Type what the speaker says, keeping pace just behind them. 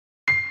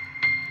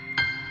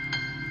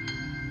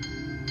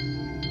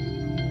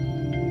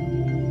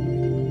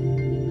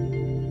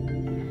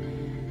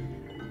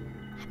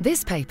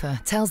This paper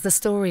tells the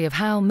story of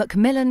how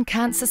Macmillan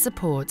Cancer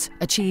Support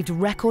achieved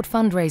record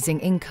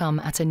fundraising income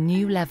at a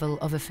new level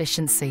of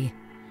efficiency.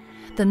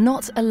 The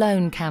Not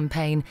Alone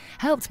campaign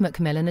helped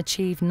Macmillan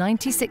achieve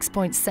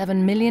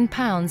 £96.7 million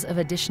of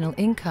additional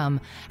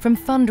income from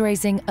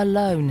fundraising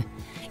alone,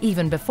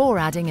 even before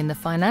adding in the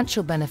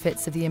financial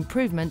benefits of the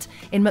improvement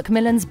in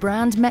Macmillan's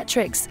brand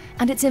metrics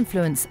and its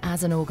influence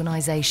as an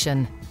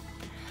organisation.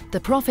 The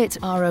profit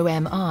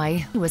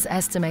ROMI was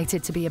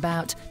estimated to be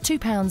about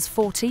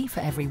 £2.40 for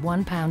every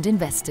 £1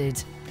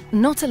 invested.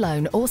 Not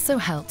Alone also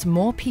helped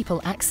more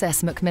people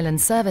access Macmillan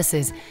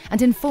services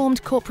and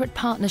informed corporate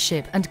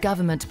partnership and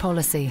government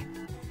policy.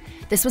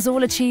 This was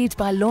all achieved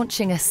by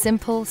launching a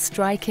simple,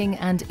 striking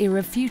and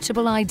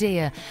irrefutable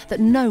idea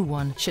that no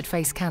one should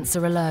face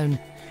cancer alone.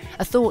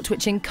 A thought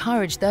which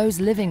encouraged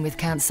those living with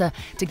cancer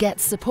to get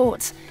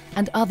support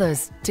and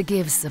others to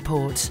give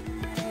support.